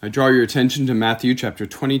I draw your attention to Matthew chapter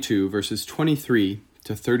 22, verses 23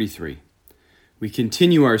 to 33. We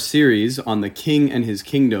continue our series on the King and his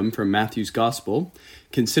kingdom from Matthew's Gospel,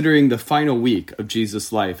 considering the final week of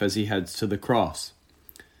Jesus' life as he heads to the cross.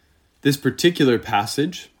 This particular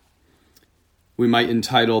passage we might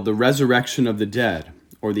entitle The Resurrection of the Dead,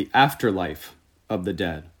 or the Afterlife of the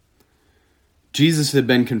Dead. Jesus had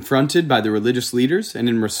been confronted by the religious leaders, and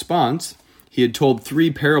in response, he had told 3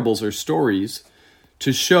 parables or stories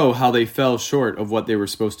to show how they fell short of what they were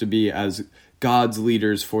supposed to be as God's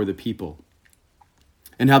leaders for the people,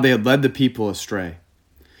 and how they had led the people astray.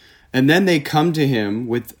 And then they come to him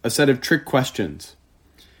with a set of trick questions,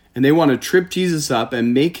 and they want to trip Jesus up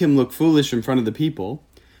and make him look foolish in front of the people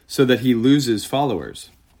so that he loses followers.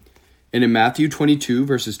 And in Matthew 22,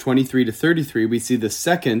 verses 23 to 33, we see the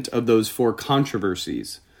second of those 4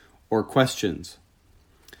 controversies or questions.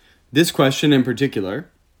 This question in particular,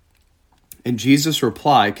 and Jesus'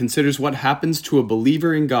 reply, considers what happens to a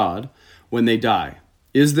believer in God when they die.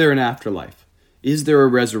 Is there an afterlife? Is there a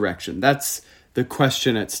resurrection? That's the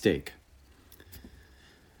question at stake.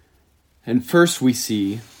 And first we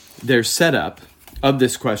see their setup of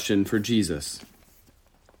this question for Jesus.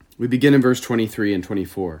 We begin in verse 23 and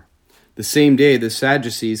 24. The same day the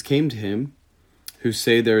Sadducees came to him, who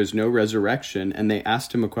say there is no resurrection, and they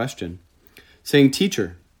asked him a question, saying,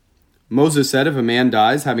 "Teacher, Moses said if a man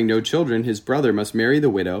dies having no children, his brother must marry the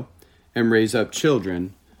widow and raise up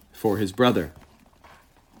children for his brother."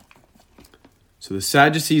 So the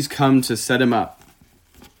Sadducees come to set him up.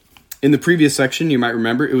 In the previous section, you might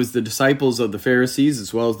remember, it was the disciples of the Pharisees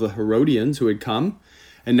as well as the Herodians who had come.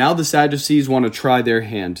 And now the Sadducees want to try their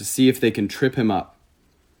hand to see if they can trip him up.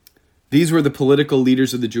 These were the political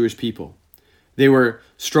leaders of the Jewish people. They were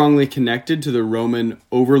strongly connected to the Roman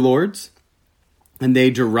overlords, and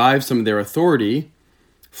they derived some of their authority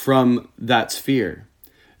from that sphere.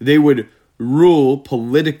 They would rule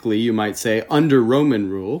politically, you might say, under Roman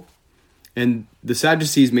rule. And the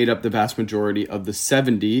Sadducees made up the vast majority of the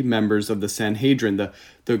 70 members of the Sanhedrin,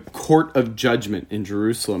 the court of judgment in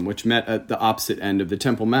Jerusalem, which met at the opposite end of the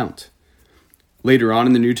Temple Mount. Later on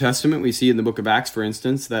in the New Testament, we see in the book of Acts, for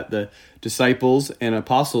instance, that the disciples and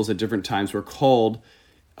apostles at different times were called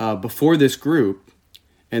before this group,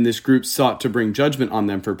 and this group sought to bring judgment on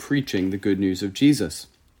them for preaching the good news of Jesus.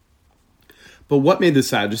 But what made the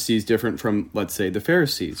Sadducees different from, let's say, the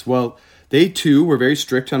Pharisees? Well, they too were very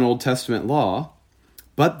strict on Old Testament law,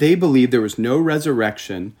 but they believed there was no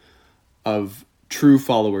resurrection of true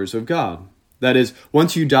followers of God. That is,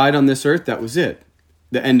 once you died on this earth, that was it.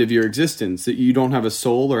 The end of your existence, that you don't have a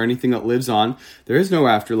soul or anything that lives on. There is no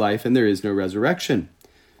afterlife and there is no resurrection.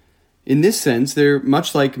 In this sense, they're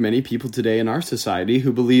much like many people today in our society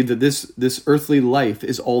who believe that this earthly life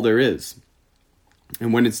is all there is.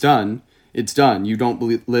 And when it's done, it's done. You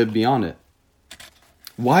don't live beyond it.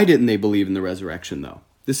 Why didn't they believe in the resurrection, though?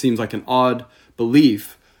 This seems like an odd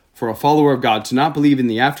belief for a follower of God to not believe in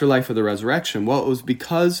the afterlife or the resurrection. Well, it was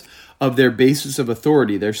because of their basis of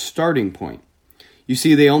authority, their starting point. You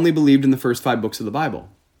see, they only believed in the first 5 books of the Bible.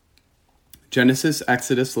 Genesis,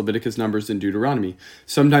 Exodus, Leviticus, Numbers, and Deuteronomy,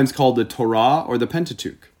 sometimes called the Torah or the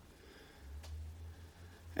Pentateuch.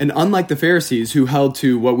 And unlike the Pharisees, who held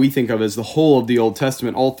to what we think of as the whole of the Old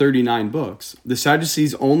Testament, all 39 books, the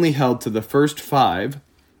Sadducees only held to the first 5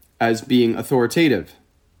 as being authoritative.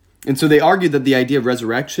 And so they argued that the idea of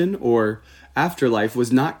resurrection or afterlife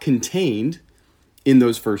was not contained in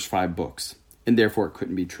those first 5 books, and therefore it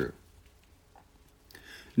couldn't be true.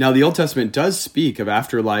 Now, the Old Testament does speak of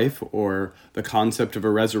afterlife or the concept of a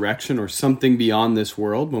resurrection or something beyond this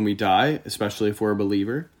world when we die, especially if we're a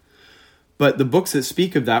believer. But the books that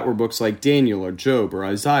speak of that were books like Daniel or Job or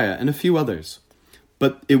Isaiah and a few others.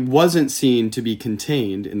 But it wasn't seen to be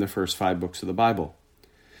contained in the first 5 books of the Bible.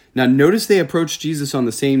 Now, notice they approached Jesus on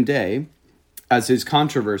the same day as his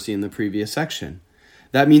controversy in the previous section.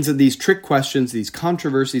 That means that these trick questions, these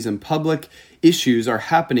controversies and public issues are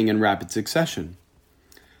happening in rapid succession.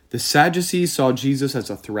 The Sadducees saw Jesus as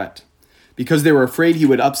a threat because they were afraid he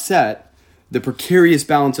would upset the precarious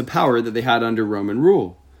balance of power that they had under Roman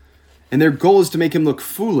rule. And their goal is to make him look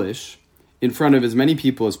foolish in front of as many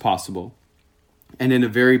people as possible and in a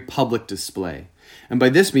very public display. And by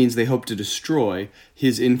this means, they hope to destroy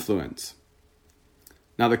his influence.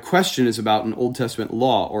 Now, the question is about an Old Testament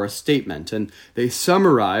law or a statement, and they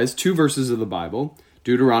summarize 2 verses of the Bible,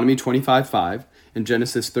 Deuteronomy 25:5 and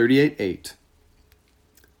Genesis 38:8.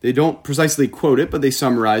 They don't precisely quote it, but they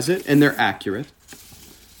summarize it, and they're accurate.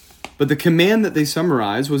 But the command that they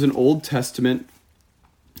summarize was an Old Testament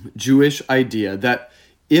Jewish idea that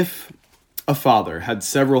if a father had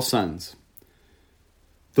several sons,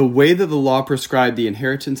 The way that the law prescribed the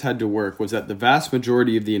inheritance had to work was that the vast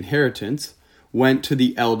majority of the inheritance went to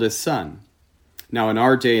the eldest son. Now, in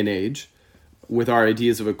our day and age, with our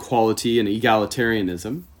ideas of equality and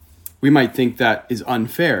egalitarianism, we might think that is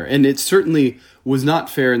unfair. And it certainly was not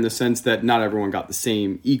fair in the sense that not everyone got the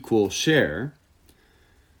same equal share.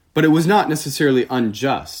 But it was not necessarily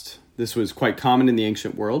unjust. This was quite common in the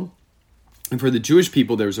ancient world. And for the Jewish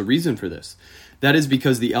people, there was a reason for this. That is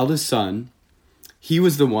because the eldest son, he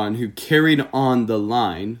was the one who carried on the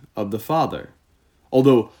line of the father.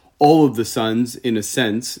 Although all of the sons, in a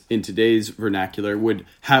sense, in today's vernacular, would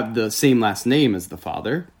have the same last name as the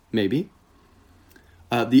father, maybe.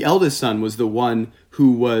 The eldest son was the one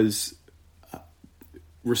who was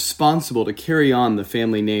responsible to carry on the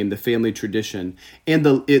family name, the family tradition, and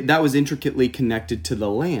that was intricately connected to the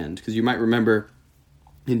land. Because you might remember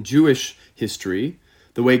in Jewish history,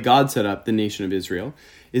 the way God set up the nation of Israel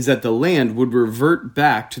is that the land would revert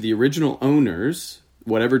back to the original owners,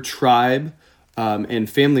 whatever tribe and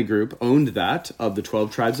family group owned that of the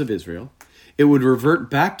 12 tribes of Israel. It would revert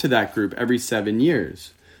back to that group every 7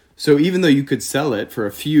 years. So even though you could sell it for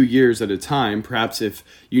a few years at a time, perhaps if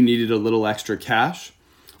you needed a little extra cash,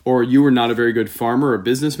 or you were not a very good farmer or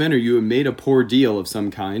businessman, or you had made a poor deal of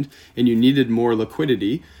some kind, and you needed more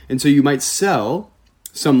liquidity, and so you might sell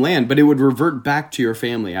some land, but it would revert back to your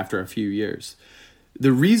family after a few years.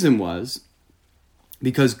 The reason was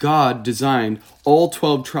because God designed all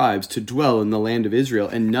 12 tribes to dwell in the land of Israel,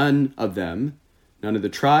 and none of the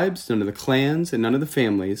tribes, none of the clans, and none of the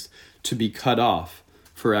families to be cut off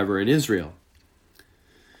forever in Israel.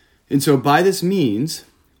 And so by this means,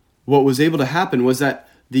 what was able to happen was that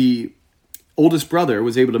the oldest brother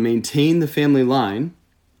was able to maintain the family line.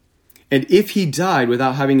 And if he died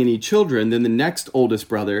without having any children, then the next oldest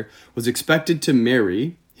brother was expected to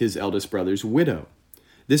marry his eldest brother's widow.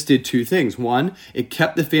 This did two things. One, it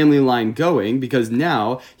kept the family line going because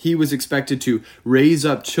now he was expected to raise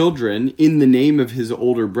up children in the name of his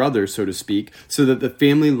older brother, so to speak, so that the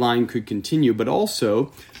family line could continue. But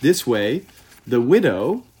also, this way, the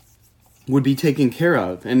widow would be taken care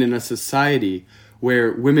of. And in a society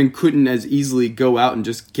where women couldn't as easily go out and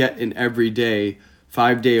just get an everyday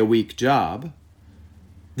 5-day-a-week job,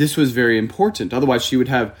 this was very important. Otherwise, she would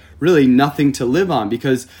have really nothing to live on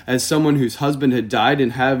because as someone whose husband had died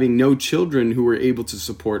and having no children who were able to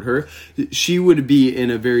support her, she would be in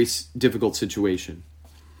a very difficult situation.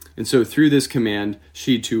 And so through this command,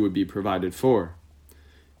 she too would be provided for.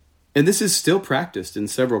 And this is still practiced in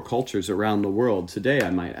several cultures around the world today,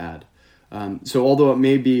 I might add. So although it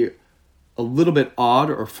may be a little bit odd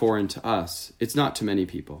or foreign to us, it's not to many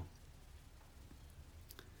people.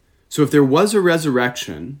 So if there was a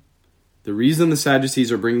resurrection, the reason the Sadducees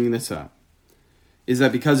are bringing this up is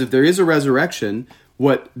that because if there is a resurrection,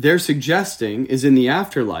 what they're suggesting is in the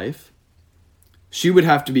afterlife, she would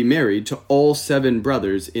have to be married to all 7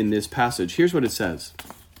 brothers in this passage. Here's what it says.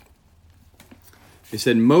 It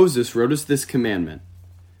said, Moses wrote us this commandment,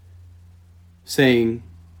 saying,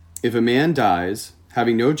 if a man dies,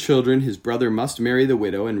 having no children, his brother must marry the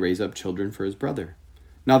widow and raise up children for his brother.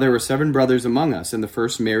 Now there were 7 brothers among us, and the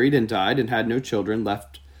first married and died and had no children,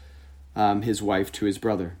 left his wife to his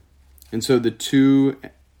brother. And so too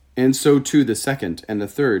the second and the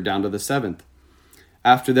third, down to the 7th.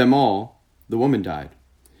 After them all, the woman died.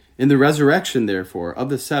 In the resurrection, therefore, of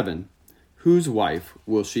the 7, whose wife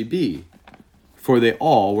will she be? For they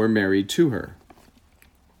all were married to her.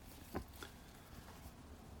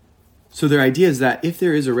 So their idea is that if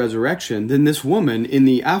there is a resurrection, then this woman in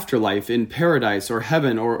the afterlife, in paradise or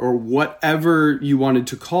heaven or whatever you wanted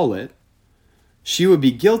to call it, she would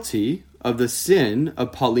be guilty of the sin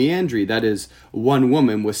of polyandry, that is, one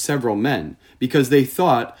woman with several men, because they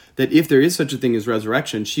thought that if there is such a thing as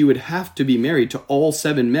resurrection, she would have to be married to all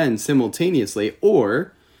 7 men simultaneously,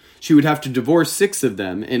 or she would have to divorce 6 of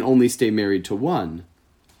them and only stay married to one.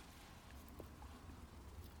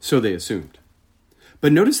 So they assumed.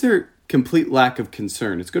 But notice their complete lack of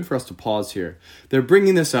concern. It's good for us to pause here. They're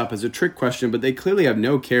bringing this up as a trick question, but they clearly have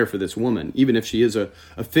no care for this woman, even if she is a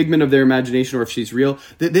figment of their imagination or if she's real.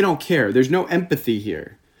 They don't care. There's no empathy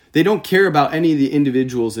here. They don't care about any of the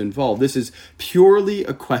individuals involved. This is purely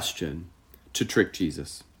a question to trick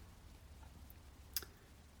Jesus.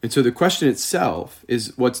 And so the question itself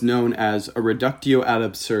is what's known as a reductio ad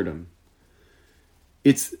absurdum.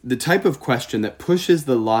 It's the type of question that pushes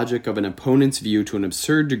the logic of an opponent's view to an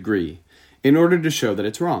absurd degree in order to show that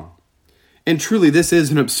it's wrong. And truly, this is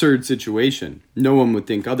an absurd situation. No one would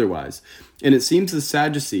think otherwise. And it seems the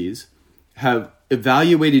Sadducees have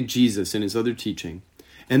evaluated Jesus and his other teaching,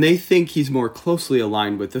 and they think he's more closely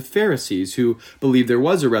aligned with the Pharisees, who believe there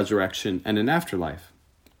was a resurrection and an afterlife.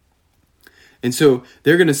 And so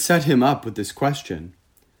they're going to set him up with this question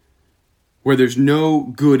where there's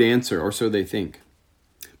no good answer, or so they think.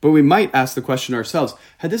 But we might ask the question ourselves,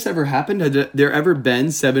 had this ever happened? Had there ever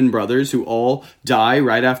been 7 brothers who all die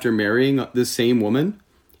right after marrying the same woman,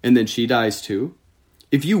 and then she dies too?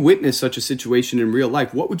 If you witnessed such a situation in real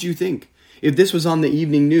life, what would you think? If this was on the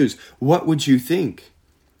evening news, what would you think?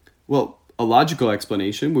 Well, a logical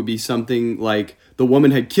explanation would be something like the woman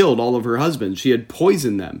had killed all of her husbands. She had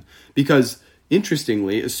poisoned them. Because,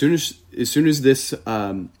 interestingly, as soon as this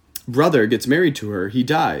brother gets married to her, he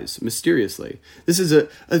dies mysteriously. This is a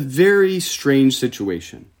very strange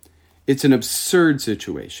situation. It's an absurd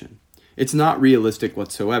situation. It's not realistic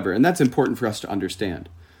whatsoever, and that's important for us to understand.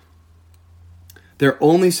 They're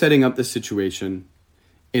only setting up this situation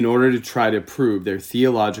in order to try to prove their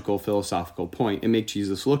theological, philosophical point and make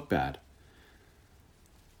Jesus look bad.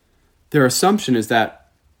 Their assumption is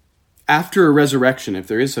that after a resurrection, if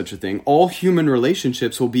there is such a thing, all human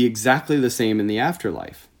relationships will be exactly the same in the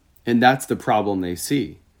afterlife. And that's the problem they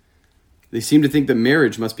see. They seem to think that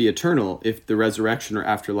marriage must be eternal if the resurrection or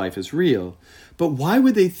afterlife is real. But why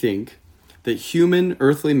would they think that human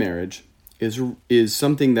earthly marriage is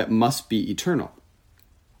something that must be eternal?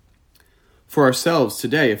 For ourselves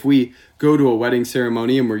today, if we go to a wedding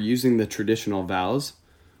ceremony and we're using the traditional vows,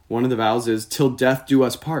 one of the vows is, "Till death do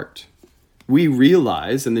us part." We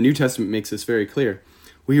realize, and the New Testament makes this very clear,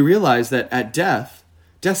 we realize that at death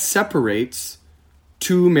separates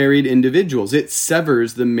 2 married individuals. It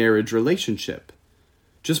severs the marriage relationship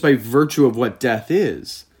just by virtue of what death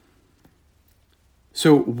is.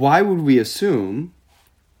 So why would we assume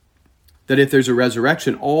that if there's a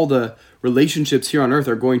resurrection, all the relationships here on earth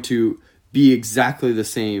are going to be exactly the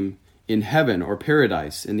same in heaven or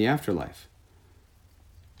paradise in the afterlife?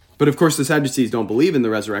 But of course, the Sadducees don't believe in the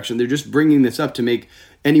resurrection. They're just bringing this up to make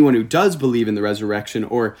anyone who does believe in the resurrection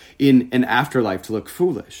or in an afterlife to look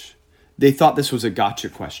foolish. They thought this was a gotcha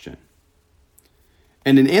question.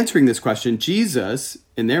 And in answering this question, Jesus,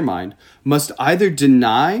 in their mind, must either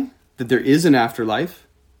deny that there is an afterlife,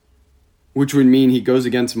 which would mean he goes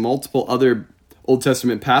against multiple other Old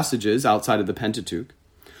Testament passages outside of the Pentateuch,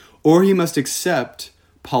 or he must accept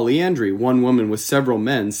polyandry, one woman with several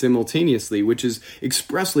men simultaneously, which is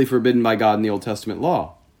expressly forbidden by God in the Old Testament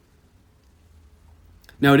law.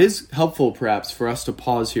 Now, it is helpful, perhaps, for us to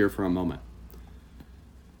pause here for a moment.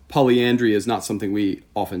 Polyandry is not something we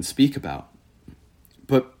often speak about,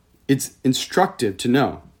 but it's instructive to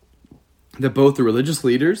know that both the religious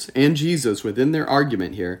leaders and Jesus, within their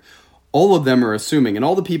argument here, all of them are assuming, and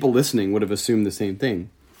all the people listening would have assumed the same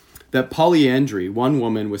thing, that polyandry, one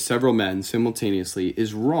woman with several men simultaneously,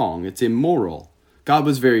 is wrong. It's immoral. God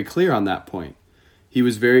was very clear on that point. He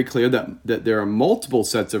was very clear that there are multiple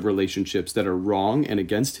sets of relationships that are wrong and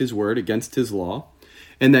against his word, against his law,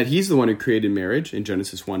 and that he's the one who created marriage in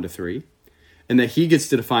Genesis 1-3, and that he gets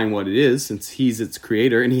to define what it is since he's its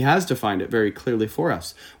creator, and he has defined it very clearly for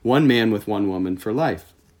us. One man with one woman for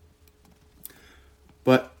life.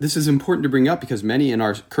 But this is important to bring up because many in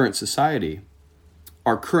our current society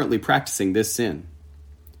are currently practicing this sin.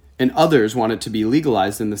 And others want it to be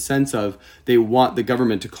legalized in the sense of they want the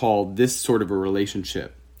government to call this sort of a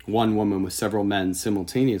relationship, one woman with several men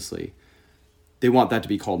simultaneously, they want that to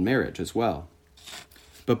be called marriage as well.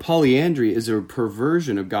 But polyandry is a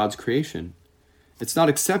perversion of God's creation. It's not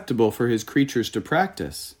acceptable for his creatures to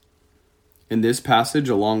practice. And this passage,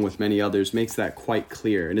 along with many others, makes that quite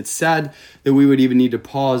clear. And it's sad that we would even need to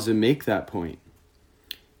pause and make that point.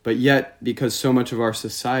 But yet, because so much of our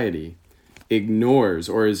society ignores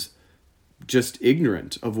or is just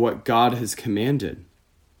ignorant of what God has commanded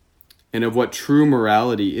and of what true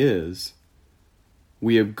morality is,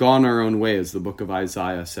 we have gone our own way, as the book of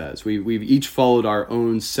Isaiah says. We've each followed our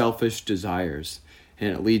own selfish desires,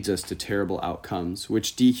 and it leads us to terrible outcomes,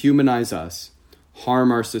 which dehumanize us,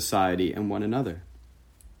 harm our society and one another.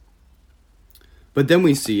 But then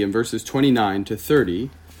we see in verses 29-30,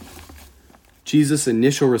 Jesus'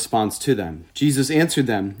 initial response to them. Jesus answered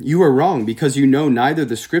them, "You are wrong, because you know neither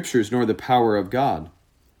the Scriptures nor the power of God.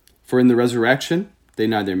 For in the resurrection they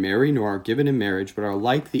neither marry nor are given in marriage, but are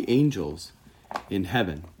like the angels in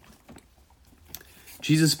heaven."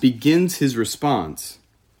 Jesus begins his response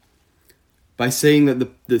by saying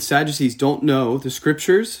that the Sadducees don't know the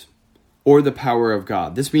Scriptures or the power of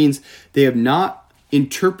God. This means they have not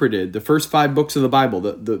interpreted the first 5 books of the Bible,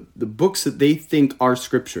 the books that they think are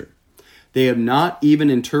Scripture. They have not even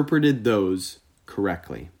interpreted those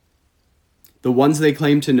correctly. The ones they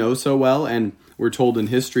claim to know so well, and we're told in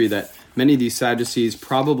history that many of these Sadducees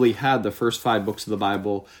probably had the first 5 books of the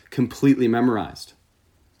Bible completely memorized.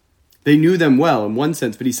 They knew them well in one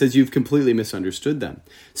sense, but he says you've completely misunderstood them.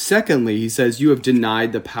 Secondly, he says you have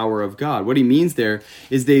denied the power of God. What he means there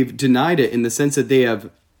is they've denied it in the sense that they have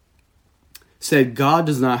said God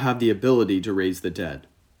does not have the ability to raise the dead.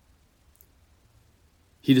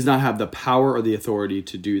 He does not have the power or the authority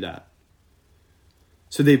to do that.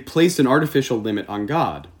 So they've placed an artificial limit on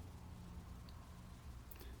God.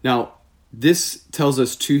 Now, this tells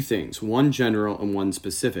us two things, one general and one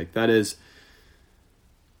specific. That is,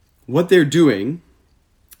 what they're doing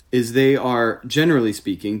is they are, generally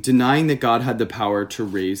speaking, denying that God had the power to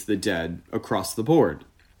raise the dead across the board.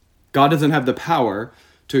 God doesn't have the power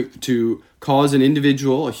to cause an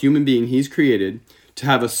individual, a human being he's created, to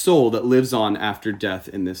have a soul that lives on after death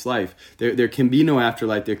in this life. There can be no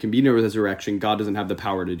afterlife. There can be no resurrection. God doesn't have the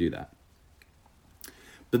power to do that.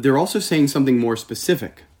 But they're also saying something more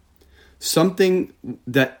specific, something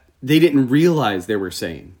that they didn't realize they were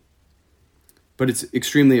saying. But it's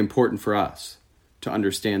extremely important for us to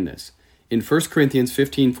understand this. In 1 Corinthians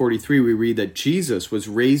 15:43, we read that Jesus was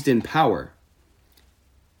raised in power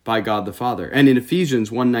by God the Father. And in Ephesians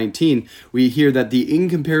 1:19, we hear that the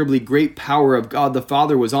incomparably great power of God the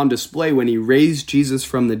Father was on display when he raised Jesus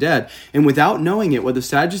from the dead. And without knowing it, what the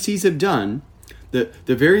Sadducees have done, the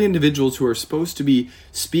very individuals who are supposed to be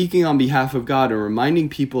speaking on behalf of God and reminding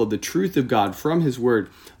people of the truth of God from his word,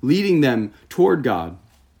 leading them toward God,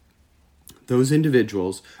 those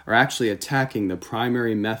individuals are actually attacking the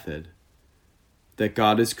primary method that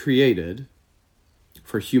God has created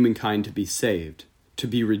for humankind to be saved, to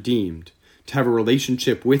be redeemed, to have a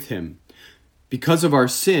relationship with him. Because of our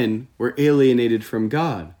sin, we're alienated from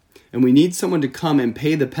God. And we need someone to come and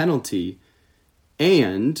pay the penalty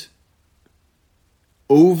and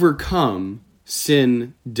overcome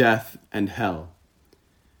sin, death, and hell.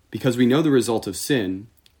 Because we know the result of sin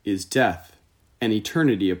is death and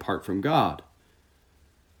eternity apart from God.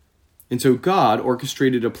 And so God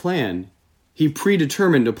orchestrated a plan. He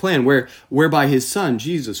predetermined a plan whereby his son,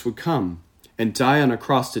 Jesus, would come and die on a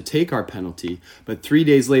cross to take our penalty, but 3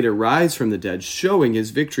 days later rise from the dead, showing his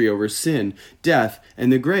victory over sin, death,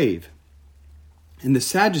 and the grave. And the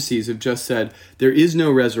Sadducees have just said, there is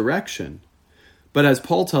no resurrection. But as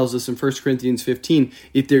Paul tells us in 1 Corinthians 15,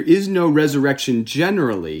 if there is no resurrection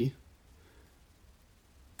generally,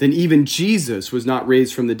 then even Jesus was not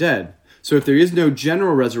raised from the dead. So if there is no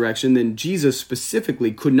general resurrection, then Jesus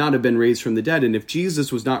specifically could not have been raised from the dead. And if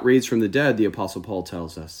Jesus was not raised from the dead, the Apostle Paul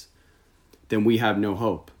tells us, then we have no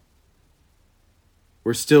hope.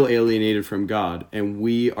 We're still alienated from God, and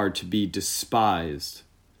we are to be despised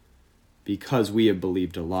because we have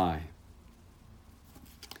believed a lie.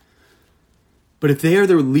 But if they are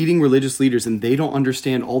the leading religious leaders and they don't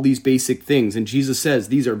understand all these basic things, and Jesus says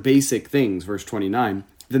these are basic things, verse 29,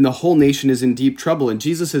 then the whole nation is in deep trouble. And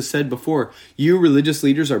Jesus has said before, you religious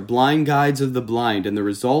leaders are blind guides of the blind, and the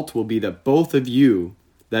result will be that both of you,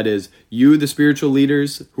 that is, you, the spiritual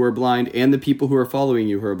leaders who are blind, and the people who are following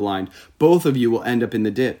you who are blind, both of you will end up in the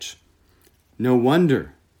ditch. No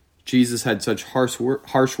wonder Jesus had such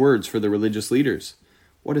harsh words for the religious leaders.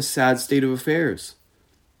 What a sad state of affairs.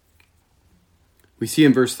 We see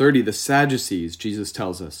in verse 30, the Sadducees, Jesus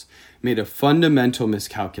tells us, made a fundamental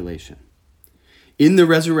miscalculation. In the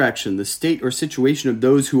resurrection, the state or situation of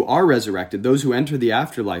those who are resurrected, those who enter the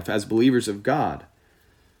afterlife as believers of God,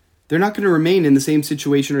 they're not going to remain in the same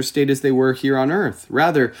situation or state as they were here on earth.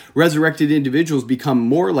 Rather, resurrected individuals become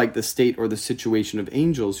more like the state or the situation of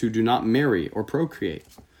angels who do not marry or procreate.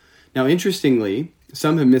 Now, interestingly,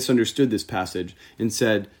 some have misunderstood this passage and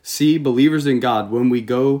said, see, believers in God, when we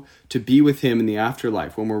go to be with him in the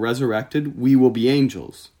afterlife, when we're resurrected, we will be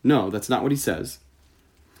angels. No, that's not what he says.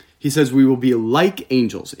 He says we will be like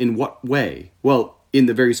angels. In what way? Well, in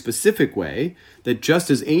the very specific way that just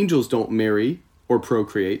as angels don't marry or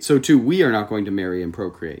procreate, so too we are not going to marry and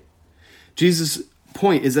procreate. Jesus'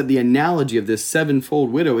 point is that the analogy of this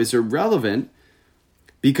sevenfold widow is irrelevant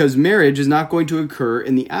because marriage is not going to occur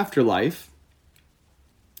in the afterlife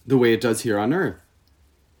the way it does here on earth.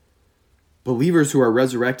 Believers who are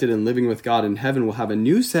resurrected and living with God in heaven will have a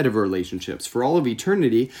new set of relationships for all of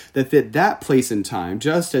eternity that fit that place in time,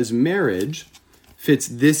 just as marriage fits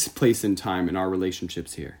this place in time in our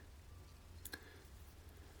relationships here.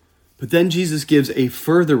 But then Jesus gives a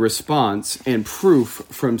further response and proof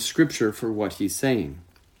from Scripture for what he's saying.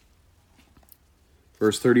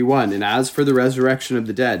 Verse 31, and as for the resurrection of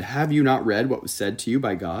the dead, have you not read what was said to you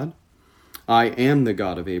by God? I am the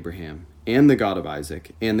God of Abraham, and the God of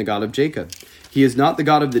Isaac, and the God of Jacob. He is not the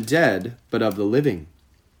God of the dead, but of the living.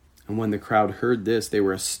 And when the crowd heard this, they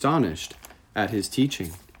were astonished at his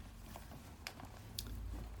teaching.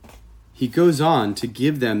 he goes on to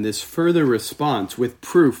give them this further response with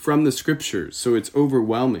proof from the scriptures, so it's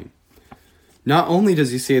overwhelming. Not only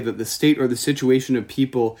does he say that the state or the situation of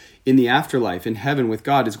people in the afterlife, in heaven with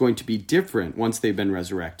God, is going to be different once they've been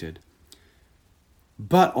resurrected,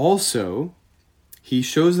 but also he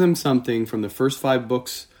shows them something from the first 5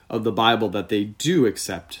 books of the Bible that they do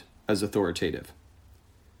accept as authoritative.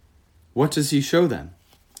 What does he show them?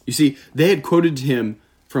 You see, they had quoted to him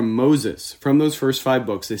from Moses. From those first 5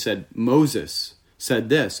 books, they said, Moses said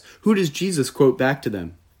this. Who does Jesus quote back to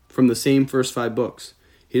them from the same first 5 books?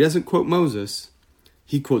 He doesn't quote Moses.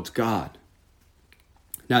 He quotes God.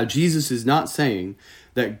 Now, Jesus is not saying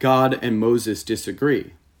that God and Moses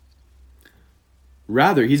disagree.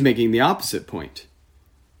 Rather, he's making the opposite point.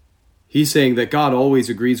 He's saying that God always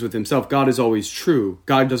agrees with himself. God is always true.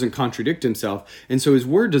 God doesn't contradict himself. And so his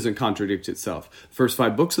word doesn't contradict itself. First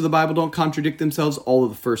 5 books of the Bible don't contradict themselves. All of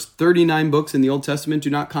the first 39 books in the Old Testament do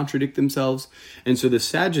not contradict themselves. And so the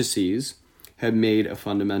Sadducees have made a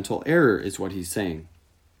fundamental error, is what he's saying.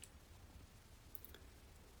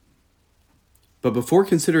 But before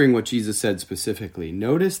considering what Jesus said specifically,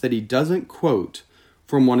 notice that he doesn't quote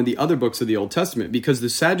from one of the other books of the Old Testament, because the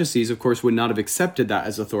Sadducees, of course, would not have accepted that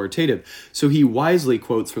as authoritative. So he wisely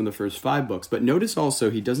quotes from the first 5 books. But notice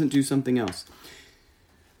also he doesn't do something else.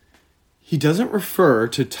 He doesn't refer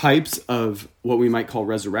to types of what we might call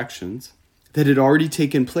resurrections that had already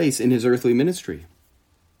taken place in his earthly ministry.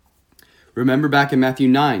 Remember back in Matthew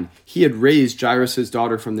 9, he had raised Jairus'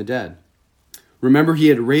 daughter from the dead. Remember, he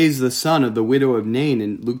had raised the son of the widow of Nain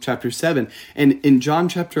in Luke chapter 7. And in John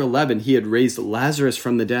chapter 11, he had raised Lazarus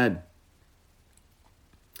from the dead.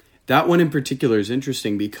 That one in particular is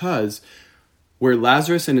interesting because where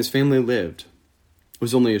Lazarus and his family lived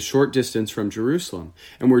was only a short distance from Jerusalem.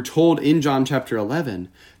 And we're told in John chapter 11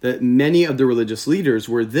 that many of the religious leaders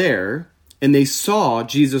were there and they saw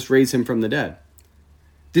Jesus raise him from the dead.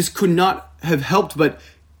 This could not have helped but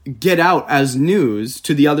get out as news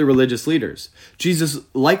to the other religious leaders. Jesus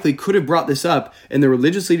likely could have brought this up, and the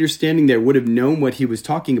religious leaders standing there would have known what he was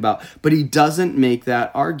talking about, but he doesn't make that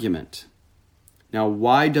argument. Now,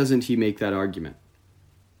 why doesn't he make that argument?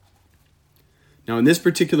 Now, in this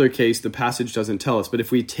particular case, the passage doesn't tell us, but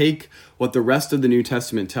if we take what the rest of the New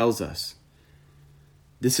Testament tells us,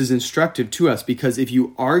 this is instructive to us, because if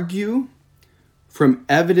you argue from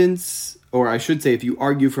evidence, or I should say, if you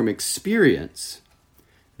argue from experience,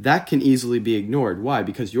 that can easily be ignored. Why?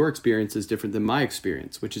 Because your experience is different than my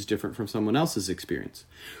experience, which is different from someone else's experience.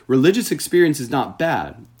 Religious experience is not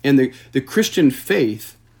bad, and the Christian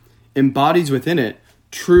faith embodies within it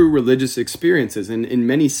true religious experiences. And in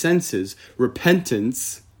many senses,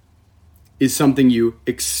 repentance is something you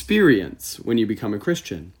experience when you become a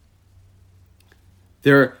Christian.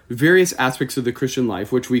 There are various aspects of the Christian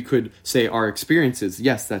life which we could say are experiences.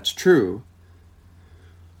 Yes, that's true.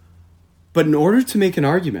 But in order to make an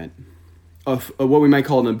argument of what we might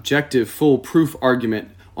call an objective, full-proof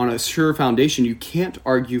argument on a sure foundation, you can't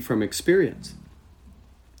argue from experience.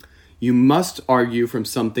 You must argue from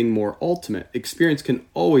something more ultimate. Experience can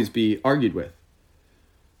always be argued with.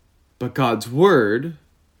 But God's word,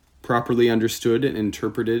 properly understood and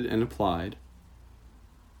interpreted and applied,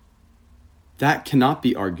 that cannot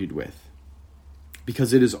be argued with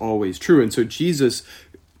because it is always true. And so Jesus,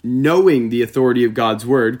 knowing the authority of God's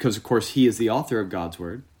word, because of course he is the author of God's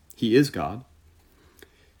word, he is God,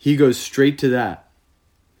 he goes straight to that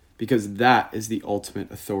because that is the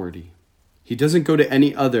ultimate authority. He doesn't go to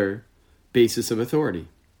any other basis of authority.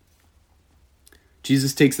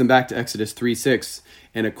 Jesus takes them back to Exodus 3:6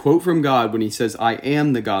 and a quote from God when he says, I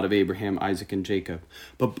am the God of Abraham, Isaac, and Jacob.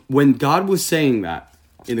 But when God was saying that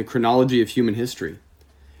in the chronology of human history,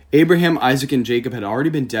 Abraham, Isaac, and Jacob had already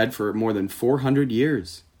been dead for more than 400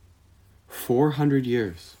 years. 400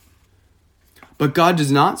 years. But God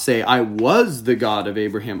does not say, I was the God of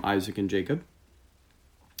Abraham, Isaac, and Jacob.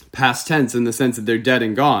 Past tense in the sense that they're dead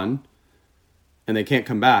and gone and they can't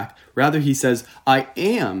come back. Rather, he says, I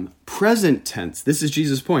am, present tense. This is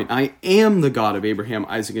Jesus' point. I am the God of Abraham,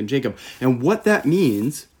 Isaac, and Jacob. And what that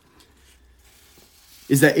means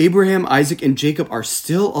is that Abraham, Isaac, and Jacob are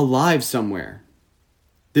still alive somewhere.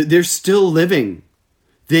 They're still living.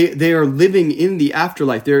 They are living in the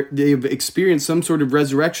afterlife. They've experienced some sort of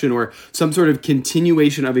resurrection or some sort of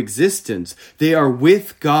continuation of existence. They are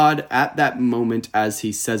with God at that moment as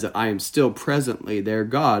he says it. I am still presently their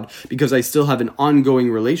God because I still have an ongoing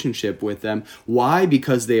relationship with them. Why?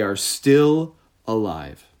 Because they are still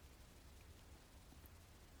alive.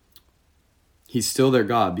 He's still their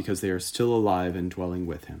God because they are still alive and dwelling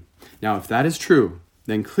with him. Now, if that is true,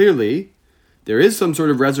 then clearly there is some sort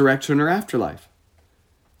of resurrection or afterlife.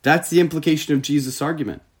 That's the implication of Jesus'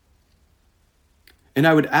 argument. And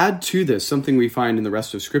I would add to this something we find in the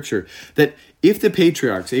rest of Scripture, that if the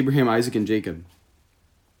patriarchs, Abraham, Isaac, and Jacob,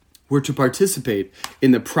 were to participate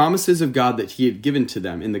in the promises of God that he had given to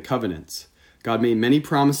them in the covenants, God made many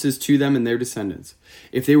promises to them and their descendants.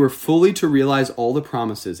 If they were fully to realize all the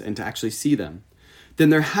promises and to actually see them, then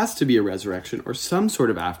there has to be a resurrection or some sort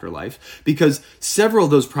of afterlife, because several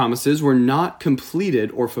of those promises were not completed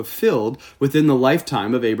or fulfilled within the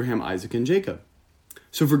lifetime of Abraham, Isaac, and Jacob.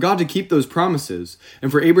 So for God to keep those promises,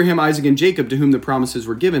 and for Abraham, Isaac, and Jacob, to whom the promises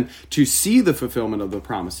were given, to see the fulfillment of the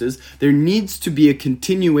promises, there needs to be a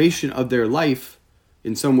continuation of their life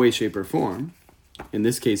in some way, shape, or form, in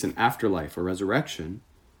this case an afterlife or resurrection,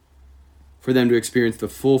 for them to experience the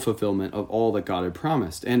full fulfillment of all that God had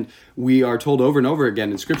promised. And we are told over and over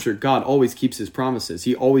again in Scripture, God always keeps his promises.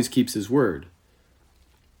 He always keeps his word.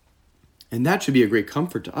 And that should be a great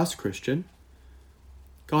comfort to us, Christian.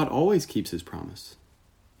 God always keeps his promise.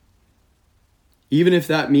 Even if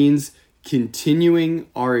that means continuing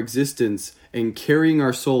our existence and carrying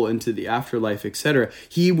our soul into the afterlife, etc.,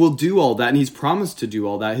 he will do all that, and he's promised to do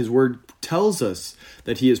all that. His word tells us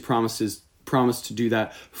that he has promised to do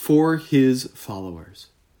that for his followers.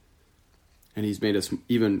 And he's made us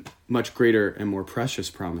even much greater and more precious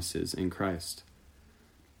promises in Christ.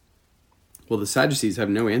 Well, the Sadducees have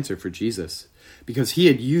no answer for Jesus, because he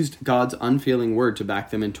had used God's unfailing word to back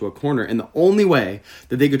them into a corner. And the only way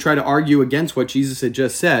that they could try to argue against what Jesus had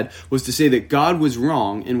just said was to say that God was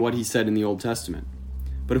wrong in what he said in the Old Testament.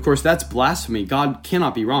 But of course, that's blasphemy. God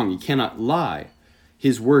cannot be wrong. He cannot lie.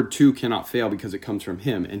 His word too cannot fail because it comes from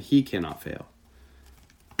him, and he cannot fail.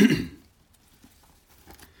 And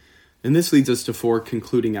this leads us to 4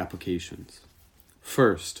 concluding applications.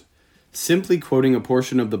 First, simply quoting a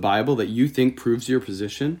portion of the Bible that you think proves your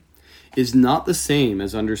position is not the same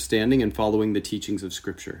as understanding and following the teachings of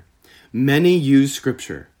Scripture. Many use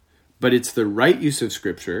Scripture, but it's the right use of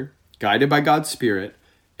Scripture, guided by God's Spirit,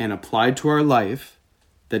 and applied to our life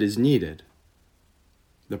that is needed.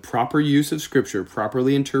 The proper use of Scripture,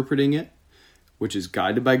 properly interpreting it, which is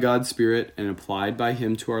guided by God's Spirit and applied by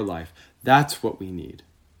him to our life, that's what we need.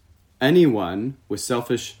 Anyone with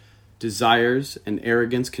selfish desires and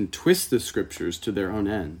arrogance can twist the Scriptures to their own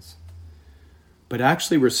ends. But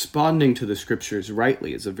actually responding to the Scriptures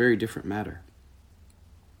rightly is a very different matter.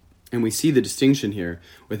 And we see the distinction here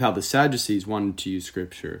with how the Sadducees wanted to use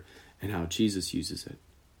Scripture and how Jesus uses it.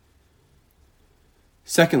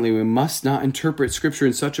 Secondly, we must not interpret Scripture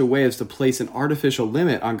in such a way as to place an artificial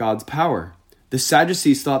limit on God's power. The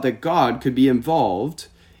Sadducees thought that God could be involved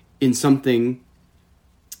in something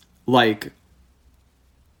like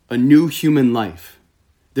a new human life.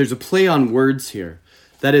 There's a play on words here.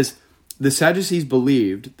 That is, the Sadducees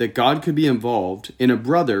believed that God could be involved in a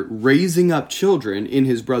brother raising up children in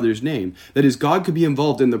his brother's name. That is, God could be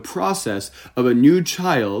involved in the process of a new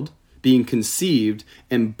child being conceived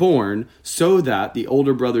and born so that the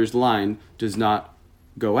older brother's line does not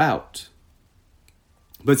go out.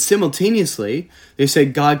 But simultaneously, they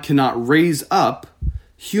said God cannot raise up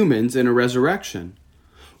humans in a resurrection.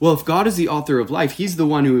 Well, if God is the author of life, he's the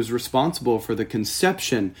one who is responsible for the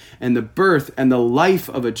conception and the birth and the life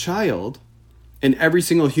of a child and every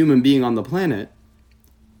single human being on the planet.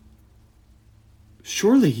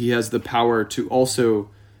 Surely he has the power to also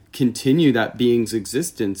continue that being's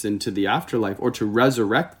existence into the afterlife, or to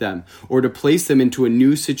resurrect them, or to place them into a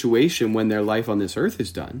new situation when their life on this earth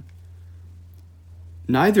is done.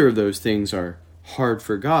 Neither of those things are hard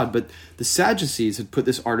for God, but the Sadducees had put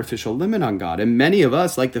this artificial limit on God. And many of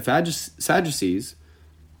us, like the Sadducees,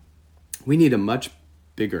 we need a much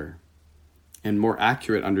bigger and more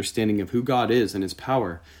accurate understanding of who God is and his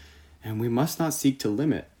power. And we must not seek to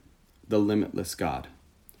limit the limitless God.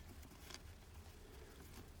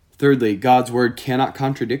 Thirdly, God's word cannot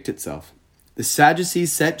contradict itself. The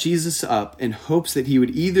Sadducees set Jesus up in hopes that he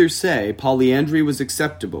would either say polyandry was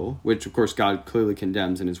acceptable, which of course God clearly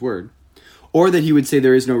condemns in his word, or that he would say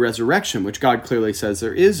there is no resurrection, which God clearly says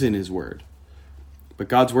there is in his word. But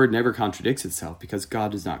God's word never contradicts itself, because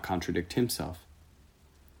God does not contradict himself.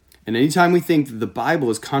 And anytime we think that the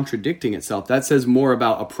Bible is contradicting itself, that says more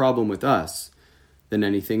about a problem with us than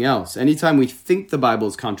anything else. Anytime we think the Bible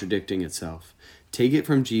is contradicting itself, take it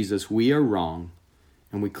from Jesus, we are wrong,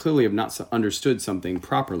 and we clearly have not understood something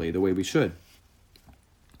properly the way we should.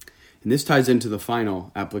 And this ties into the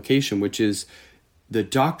final application, which is the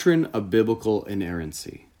doctrine of biblical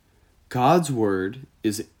inerrancy. God's word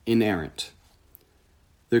is inerrant.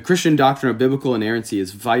 The Christian doctrine of biblical inerrancy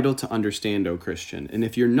is vital to understand, O Christian. And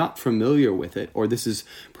if you're not familiar with it, or this is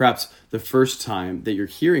perhaps the first time that you're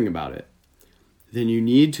hearing about it, then you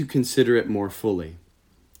need to consider it more fully.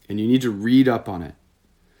 And you need to read up on it.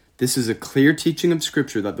 This is a clear teaching of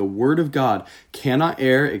Scripture that the Word of God cannot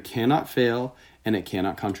err, it cannot fail, and it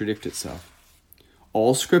cannot contradict itself.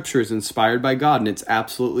 All Scripture is inspired by God, and it's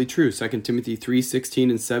absolutely true. 2 Timothy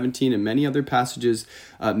 3:16 and 17 and many other passages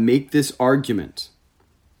make this argument.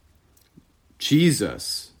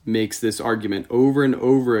 Jesus makes this argument over and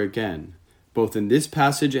over again, both in this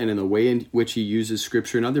passage and in the way in which he uses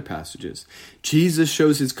Scripture in other passages. Jesus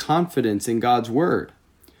shows his confidence in God's Word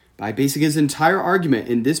by basing his entire argument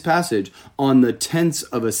in this passage on the tense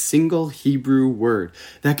of a single Hebrew word.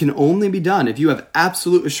 That can only be done if you have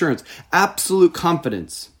absolute assurance, absolute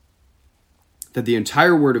confidence that the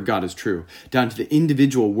entire Word of God is true, down to the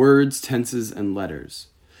individual words, tenses, and letters.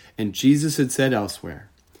 And Jesus had said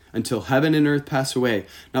elsewhere, until heaven and earth pass away,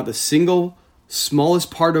 not the single smallest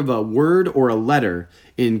part of a word or a letter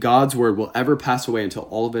in God's Word will ever pass away until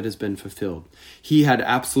all of it has been fulfilled. He had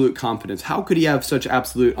absolute confidence. How could he have such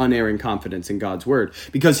absolute unerring confidence in God's Word?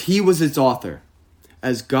 Because he was its author.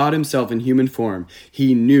 As God himself in human form,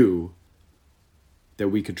 he knew that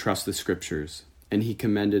we could trust the Scriptures, and he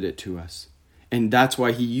commended it to us. And that's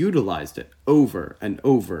why he utilized it over and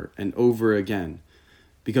over and over again.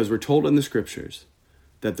 Because we're told in the Scriptures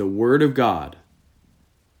that the Word of God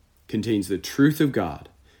contains the truth of God,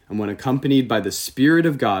 and when accompanied by the Spirit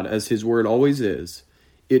of God, as his Word always is,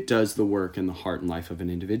 it does the work in the heart and life of an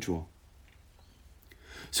individual.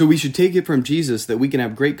 So we should take it from Jesus that we can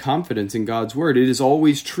have great confidence in God's Word. It is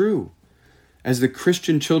always true. As the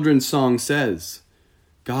Christian children's song says,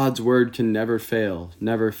 God's Word can never fail,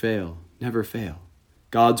 never fail, never fail.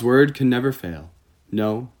 God's Word can never fail.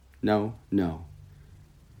 No, no, no.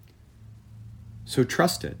 So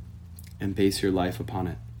trust it and base your life upon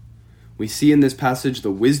it. We see in this passage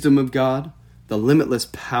the wisdom of God, the limitless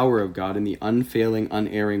power of God, and the unfailing,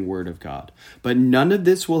 unerring Word of God. But none of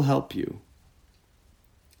this will help you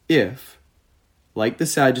if, like the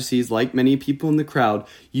Sadducees, like many people in the crowd,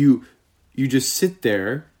 you just sit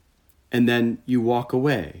there and then you walk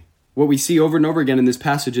away. What we see over and over again in this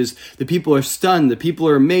passage is the people are stunned, the people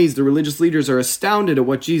are amazed, the religious leaders are astounded at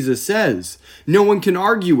what Jesus says. No one can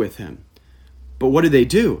argue with him. But what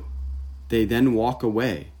do? They then walk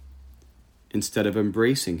away instead of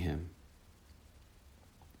embracing him.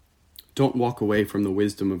 Don't walk away from the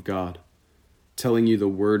wisdom of God, telling you the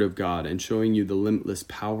Word of God and showing you the limitless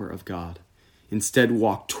power of God. Instead,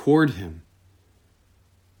 walk toward him,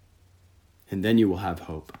 and then you will have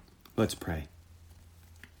hope. Let's pray.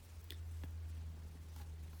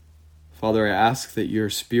 Father, I ask that your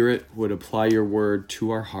Spirit would apply your Word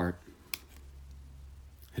to our heart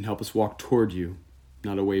and help us walk toward you,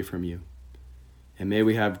 not away from you. And may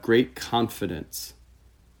we have great confidence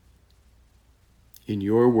in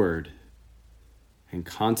your Word and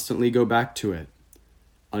constantly go back to it,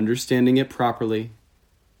 understanding it properly,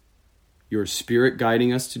 your Spirit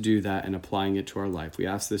guiding us to do that and applying it to our life. We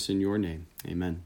ask this in your name. Amen.